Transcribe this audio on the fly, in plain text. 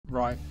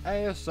Right,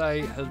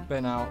 ASA has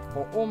been out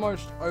for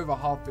almost over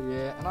half a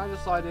year, and I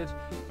decided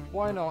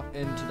why not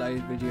in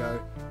today's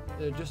video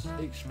just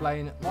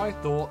explain my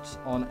thoughts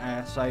on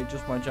ASA,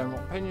 just my general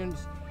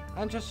opinions,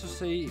 and just to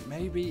see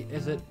maybe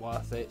is it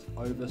worth it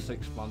over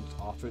 6 months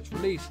after its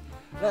release.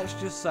 Let's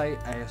just say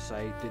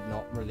ASA did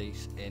not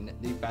release in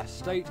the best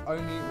state,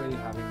 only really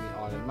having the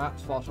island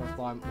maps. Fast Off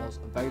Time was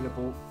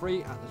available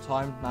free at the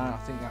time. Now I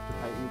think you have to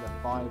pay either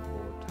 5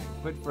 or 10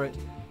 quid for it.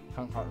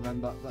 Can't quite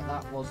remember, but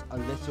that was a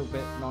little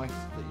bit nice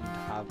that you'd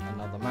have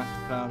another map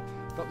to play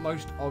on, but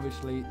most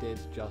obviously did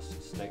just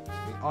stick to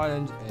the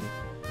island,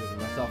 including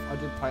myself. I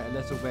did play a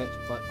little bit,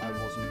 but I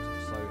wasn't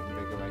so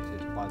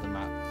invigorated by the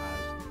map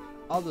as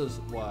others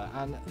were,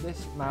 and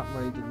this map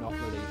really did not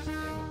release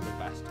in the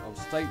best of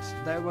states.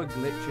 There were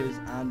glitches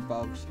and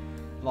bugs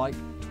like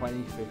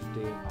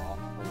 2015 are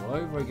all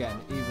over again,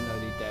 even though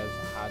the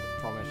devs had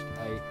promised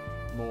a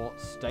more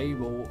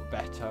stable,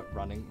 better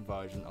running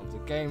version of the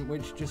game,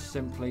 which just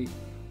simply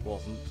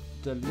wasn't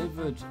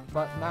delivered.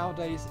 But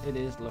nowadays it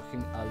is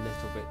looking a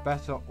little bit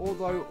better,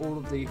 although all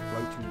of the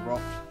floating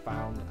rocks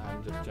found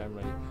and just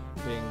generally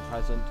being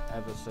present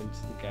ever since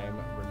the game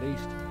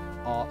released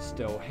are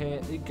still here.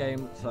 The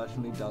game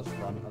certainly does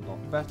run a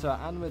lot better,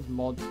 and with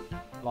mods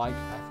like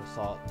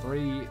FSR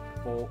 3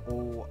 for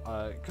all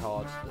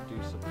cards that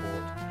do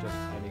support just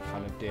any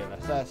kind of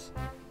DLSS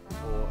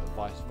or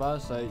vice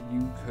versa,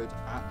 you could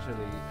actually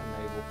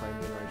enable frame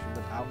generation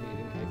without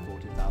needing a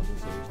 40,000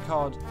 series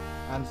card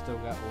and still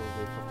get all of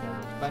the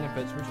performance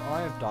benefits, which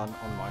I have done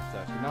on my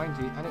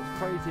 3090. And it's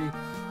crazy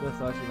the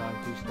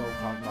 3090 still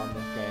can't run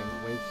this game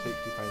with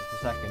 60 frames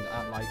per second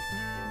at like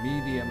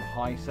medium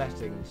high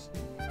settings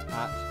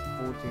at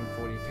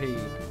 1440p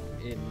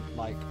in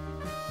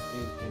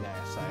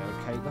ASA.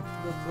 Okay, the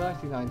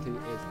 3090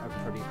 is a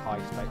pretty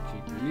high spec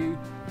GPU,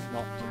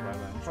 not to blow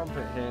my own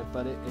trumpet here,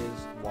 but it is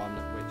one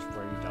which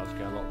really does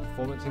get a lot of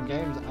performance in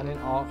games. And in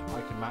Arc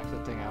I can max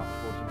the thing out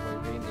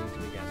at 1440p and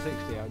easily get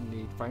 60. I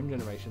need frame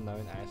generation though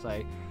in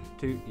ASA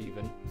to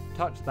even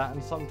touch that,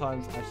 and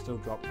sometimes I still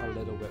drop a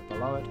little bit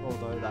below it,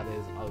 although that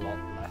is a lot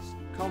less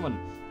common.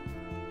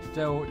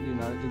 Still, you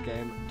know, the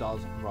game does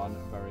run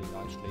very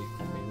nicely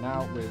for me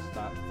now with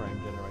that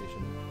frame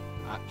generation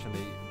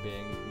actually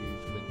being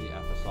used with the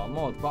FSR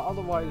mod, but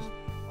otherwise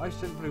I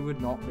simply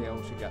would not be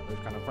able to get those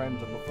kind of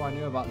frames, and before I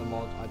knew about the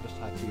mod I just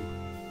had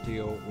to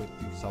deal with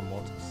the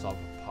somewhat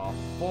subpar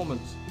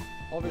performance.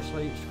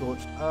 Obviously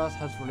Scorched Earth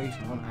has released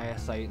on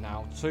ASA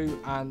now too,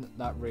 and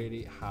that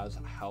really has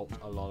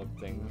helped a lot of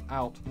things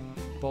out.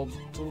 Bob's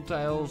Tall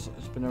Tales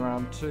has been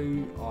around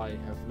too. I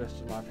have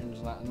listed my opinions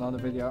on that in another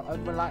video.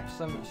 I'd relax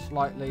them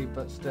slightly,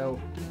 but still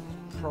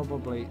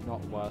probably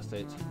not worth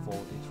it for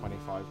the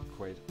 25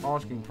 quid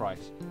asking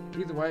price.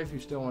 Either way, if you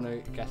still want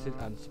to get it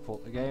and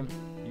support the game,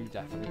 you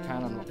definitely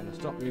can. I'm not going to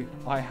stop you.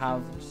 I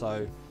have,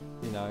 so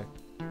you know,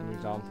 an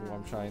example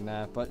I'm showing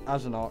there, but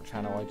as an art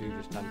channel I do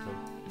just tend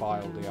to buy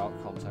all the art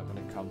content when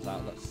it comes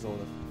out. That's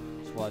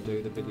what I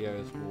do. The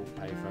videos will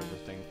pay for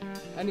everything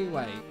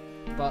anyway.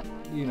 But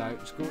you know,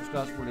 Scorched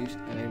Earth released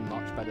in a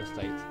much better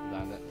state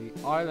than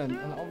the island,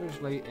 and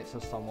obviously it's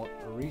a somewhat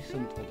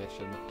recent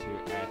addition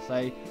to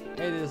ASA. It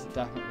has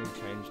definitely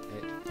changed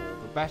it for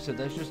the better.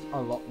 There's just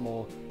a lot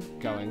more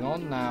going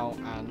on now,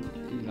 and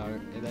you know,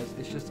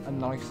 it's just a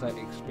nicer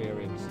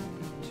experience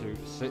to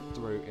sit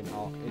through in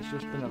Arc. It's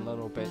just been a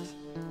little bit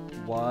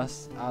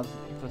worse, as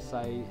per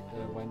se,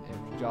 when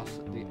it was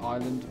just the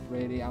island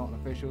really out and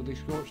official. The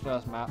Scorched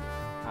Earth map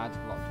had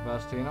a lot of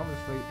diversity, and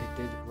obviously it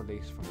did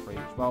release for free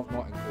as well,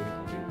 not including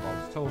all the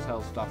Bob's Tall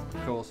Tales stuff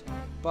of course,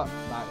 but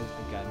that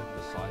is again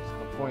besides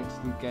the point.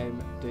 The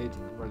game did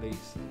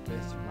release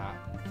this map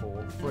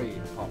for free,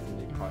 apart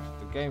from the price of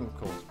the game of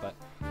course, but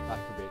that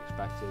could be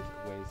expected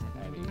with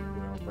any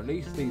real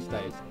release these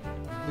days.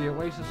 The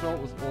Oasis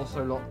Salt was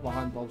also locked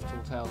behind Bob's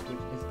Tall Tales,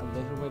 which is a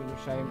little bit of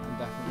a shame and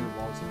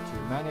definitely was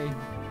too many,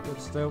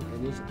 but still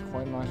it is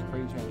quite a nice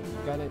creature, and if you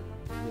get it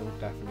you'll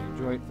definitely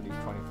enjoy it for the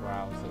 24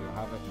 hours that you'll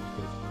have it,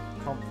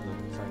 because confident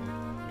it's only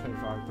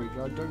 24-hour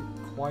creature. I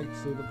don't quite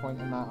see the point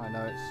in that. I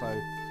know it's so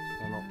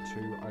they're not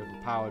too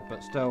overpowered,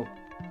 but still,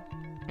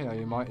 you know,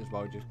 you might as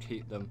well just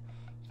keep them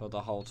for the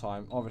whole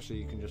time. Obviously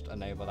you can just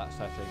enable that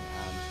setting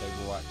and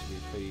they will actually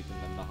feed,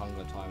 and then the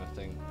hunger timer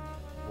thing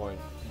won't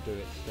do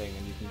its thing,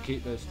 and you can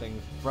keep those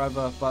things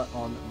forever, but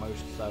on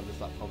most servers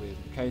that probably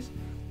isn't the case.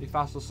 The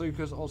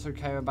Facelsukas also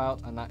came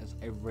about, and that is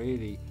a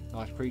really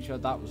nice creature.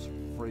 That was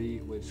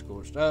free with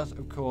Scorched Earth,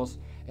 of course.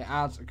 It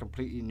adds a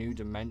completely new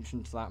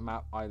dimension to that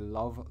map. I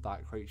love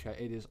that creature.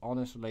 It is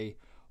honestly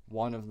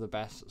one of the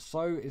best.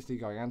 So is the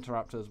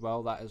Gigantoraptor as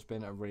well. That has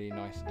been a really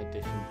nice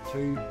addition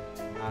too.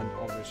 And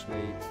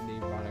obviously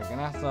the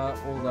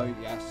Rhinogonatha, although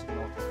yes,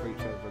 not the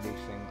creature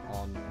releasing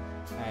on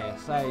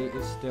ASA,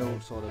 is still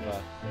sort of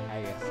a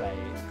ASA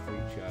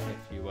creature,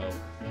 if you will.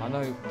 I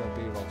know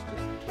the B-Rod's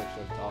just switched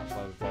over to Arc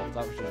Evolved.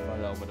 That was just for a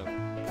little bit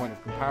of point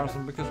of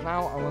comparison, because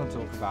now I want to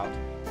talk about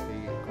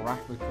the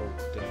graphical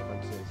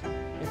differences.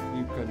 If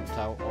you couldn't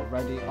tell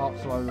already, Ark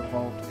Survival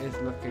Evolved is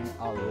looking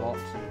a lot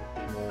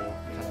more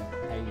kind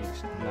of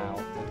aged now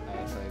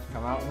that ASA has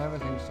come out, and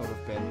everything's sort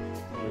of been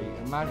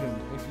reimagined.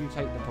 If you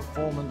take the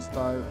performance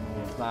though and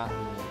all of that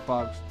and all the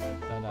bugs,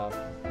 then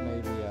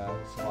maybe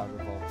Survival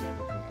Evolved is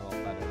looking a lot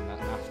better in that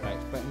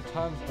aspect. But in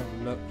terms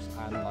of looks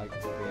and like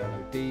the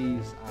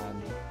LODs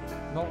and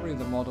not really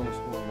the models,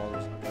 all the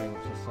models are pretty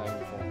much the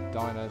same for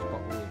dinos, but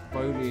all the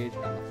foliage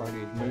and the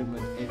foliage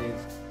movement, it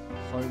is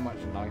so much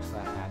nicer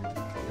and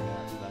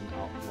cleaner than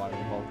Ark Survival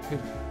Evolved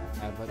could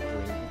ever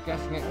dream of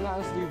getting it, and that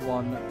is the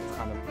one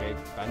kind of big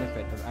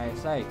benefit of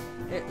ASA.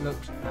 It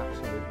looks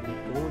absolutely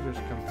gorgeous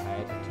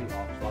compared to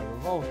Ark Survival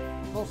Evolved.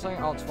 I'm not saying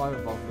Ark Survival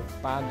Evolved looks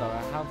bad though.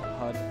 I have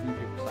heard a few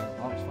people saying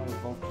Ark Survival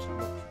Evolved just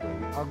looks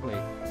really ugly.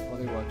 Well,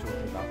 they were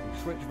talking about the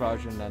Switch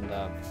version, and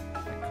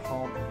I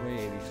can't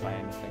really say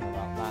anything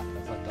about that,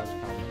 as that does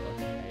kind of look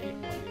a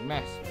bloody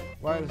mess.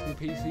 Whereas the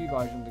PC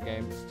version of the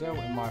game still,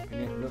 in my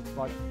opinion, looks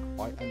like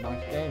quite a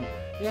nice game.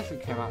 Yes,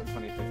 it came out in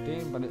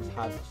 2015, but it's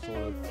had sort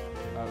of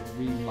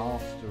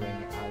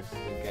remastering as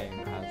the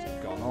game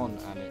has gone on,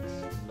 and it's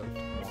looked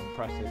more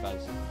impressive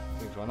as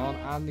things went on,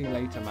 and the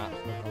later maps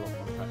look a lot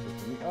more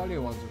impressive than the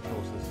earlier ones, of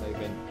course, as they've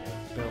been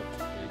built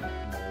in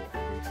more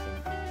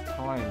recent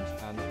times,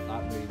 and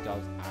that really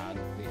does add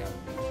the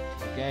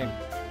elements to the game.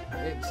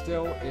 It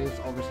still is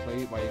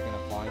obviously where you're going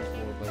to find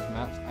all of those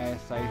maps.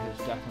 ASA has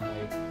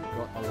definitely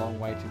got a long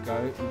way to go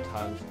in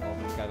terms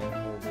of getting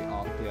all the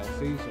Ark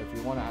DLC, so if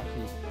you want to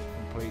actually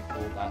complete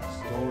all that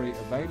story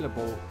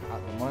available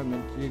at the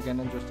moment, you're going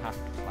to just have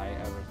to play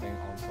everything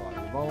on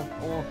Survival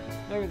Evolved, or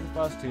maybe the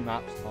first two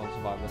maps on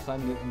Survival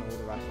Ascended and all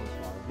the rest on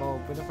Survival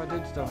Evolved. But if I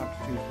did still have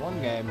to choose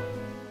one game,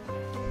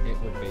 it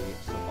would be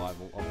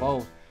Survival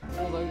Evolved.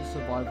 Although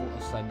Survival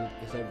Ascended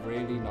is a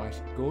really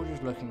nice,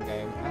 gorgeous looking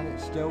game, and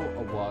it's still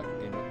a work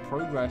in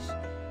progress,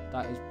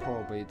 that is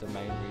probably the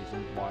main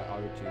reason why I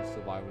would choose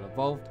Survival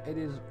Evolved. It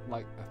is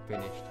like a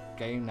finished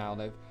game now.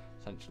 They've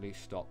essentially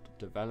stopped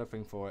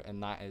developing for it,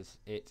 and that is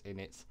it in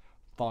its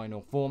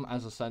final form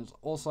as a sense.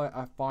 Also,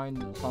 I find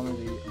some of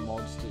the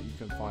mods that you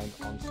can find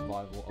on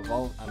Survival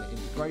Evolved and the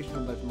integration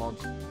of those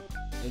mods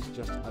is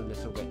just a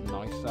little bit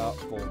nicer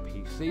for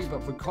PC,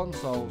 but for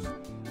consoles,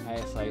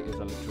 ASA is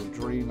a little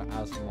dream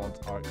as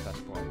mods are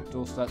accessible on your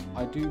doorstep.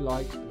 I do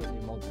like that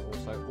the mods are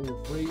also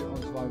all free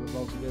on Survival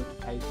Evolved. You have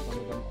to pay for some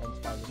of them on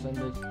Survival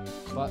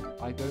Ascended,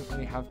 but I don't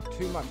really have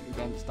too much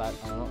against that.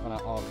 I'm not going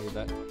to argue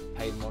that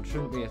paid mods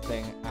shouldn't be a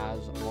thing, as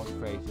mod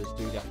creators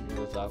do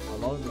definitely deserve a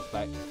lot of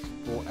respect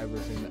for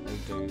everything that they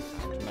do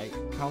and make.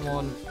 Come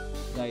on,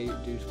 they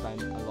do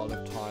spend a lot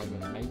of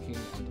time making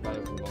and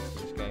developing mods for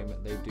this game.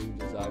 They do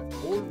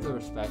deserve all of the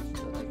respect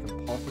that they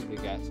can possibly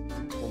get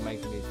for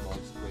making these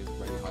mods with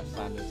really high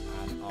standards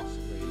and us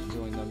really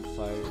enjoying them.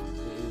 So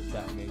it is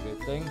definitely a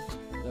good thing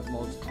that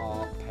mods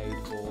are paid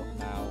for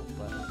now,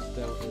 but it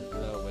still is a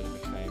little bit of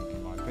a shame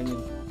in my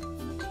opinion.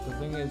 The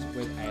thing is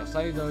with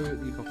ASA though,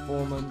 the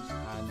performance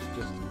and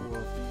just all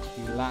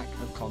of the lack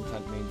of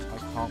content means I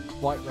can't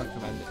quite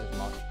recommend it as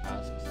much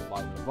as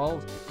Survival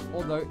Evolved,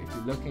 although if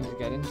you're looking to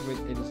get into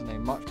it, it is in a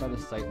much better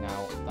state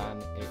now than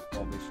it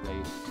obviously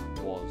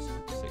was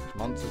 6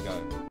 months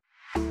ago.